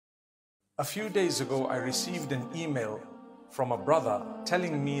A few days ago, I received an email from a brother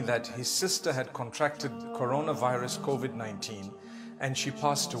telling me that his sister had contracted coronavirus COVID-19 and she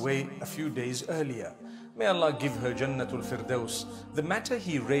passed away a few days earlier. May Allah give her Jannatul Firdaus. The matter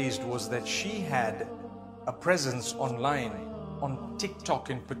he raised was that she had a presence online, on TikTok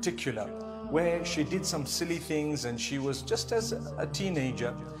in particular, where she did some silly things, and she was just as a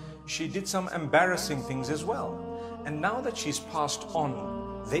teenager. She did some embarrassing things as well. And now that she's passed on,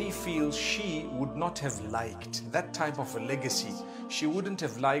 they feel she would not have liked that type of a legacy. She wouldn't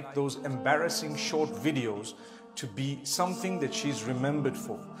have liked those embarrassing short videos to be something that she's remembered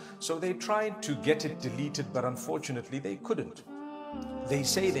for. So they tried to get it deleted, but unfortunately they couldn't. They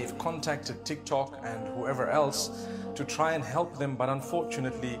say they've contacted TikTok and whoever else to try and help them, but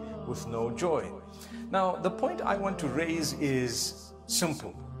unfortunately with no joy. Now, the point I want to raise is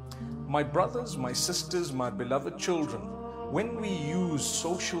simple. My brothers, my sisters, my beloved children, when we use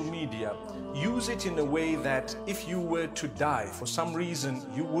social media, use it in a way that if you were to die for some reason,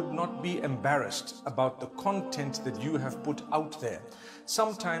 you would not be embarrassed about the content that you have put out there.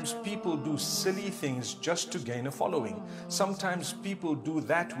 Sometimes people do silly things just to gain a following. Sometimes people do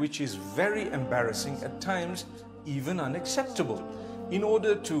that which is very embarrassing, at times even unacceptable, in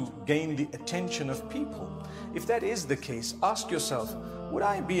order to gain the attention of people. If that is the case, ask yourself, would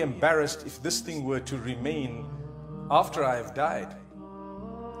I be embarrassed if this thing were to remain after I have died?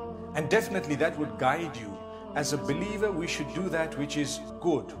 And definitely that would guide you. As a believer, we should do that which is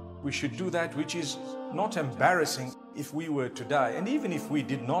good. We should do that which is not embarrassing if we were to die. And even if we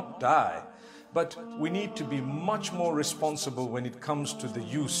did not die, but we need to be much more responsible when it comes to the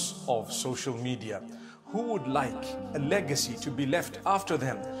use of social media. Who would like a legacy to be left after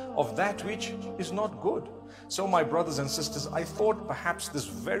them of that which is not good? So my brothers and sisters, I thought perhaps this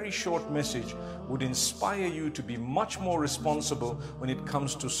very short message would inspire you to be much more responsible when it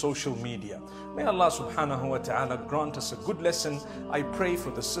comes to social media. May Allah subhanahu wa ta'ala grant us a good lesson. I pray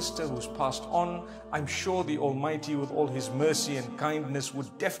for the sister who's passed on. I'm sure the Almighty, with all His mercy and kindness,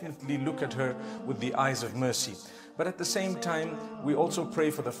 would definitely look at her with the eyes of mercy. But at the same time, we also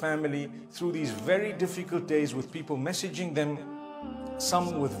pray for the family through these very difficult days, with people messaging them,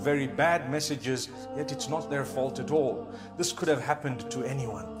 some with very bad messages, yet it's not their fault at all. This could have happened to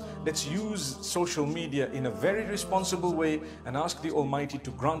anyone. Let's use social media in a very responsible way and ask the Almighty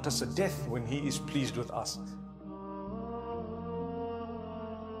to grant us a death when He is pleased with us.